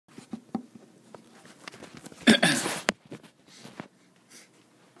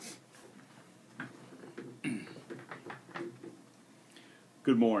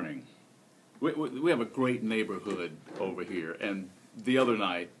Good morning. We have a great neighborhood over here, and the other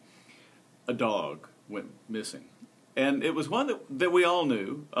night, a dog went missing. And it was one that we all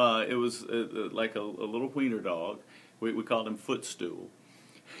knew. It was like a little wiener dog. We called him Footstool.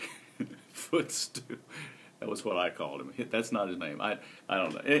 Footstool. That was what I called him. That's not his name. I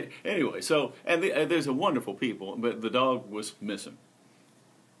don't know. Anyway, so, and there's a wonderful people, but the dog was missing.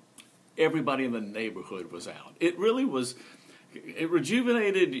 Everybody in the neighborhood was out. It really was... It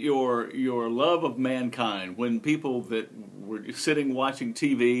rejuvenated your love of mankind when people that were sitting watching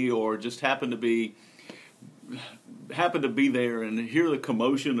TV or just happened to be there and hear the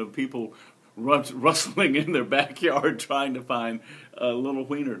commotion of people rustling in their backyard trying to find a little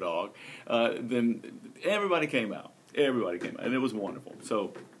wiener dog. Then everybody came out. Everybody came out, and it was wonderful.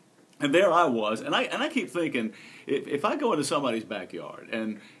 So, and there I was, and I keep thinking, if I go into somebody's backyard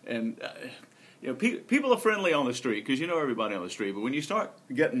and you know, people are friendly on the street because you know everybody on the street. But when you start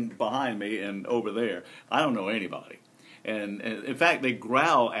getting behind me and over there, I don't know anybody. And in fact, they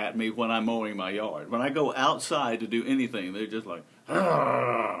growl at me when I'm mowing my yard. When I go outside to do anything, they're just like,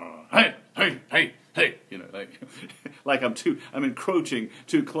 hey, hey, hey, hey, you know, like I'm encroaching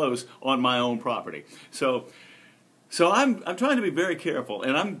too close on my own property. So I'm trying to be very careful,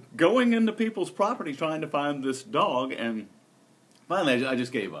 and I'm going into people's property trying to find this dog. And finally, I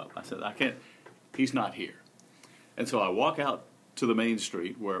just gave up. I said, I can't. He's not here. And so I walk out to the main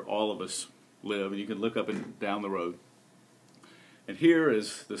street where all of us live, and you can look up and down the road. And here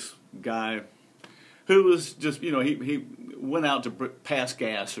is this guy who was just, you know, he went out to pass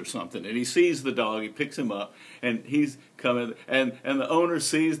gas or something, and he sees the dog, he picks him up, and he's coming, and the owner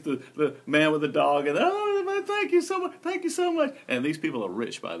sees the man with the dog, and, oh, thank you so much, thank you so much. And these people are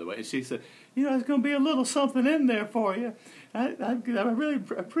rich, by the way. And she said, you know, there's going to be a little something in there for you. I really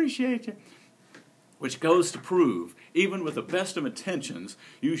appreciate you. Which goes to prove, even with the best of intentions,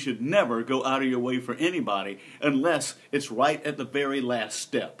 you should never go out of your way for anybody unless it's right at the very last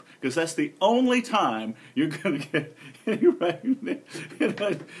step. Because that's the only time you're going to get...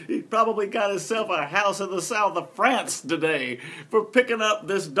 He probably got himself a house in the south of France today for picking up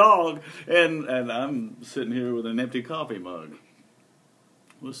this dog. And I'm sitting here with an empty coffee mug.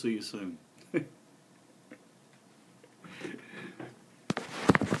 We'll see you soon.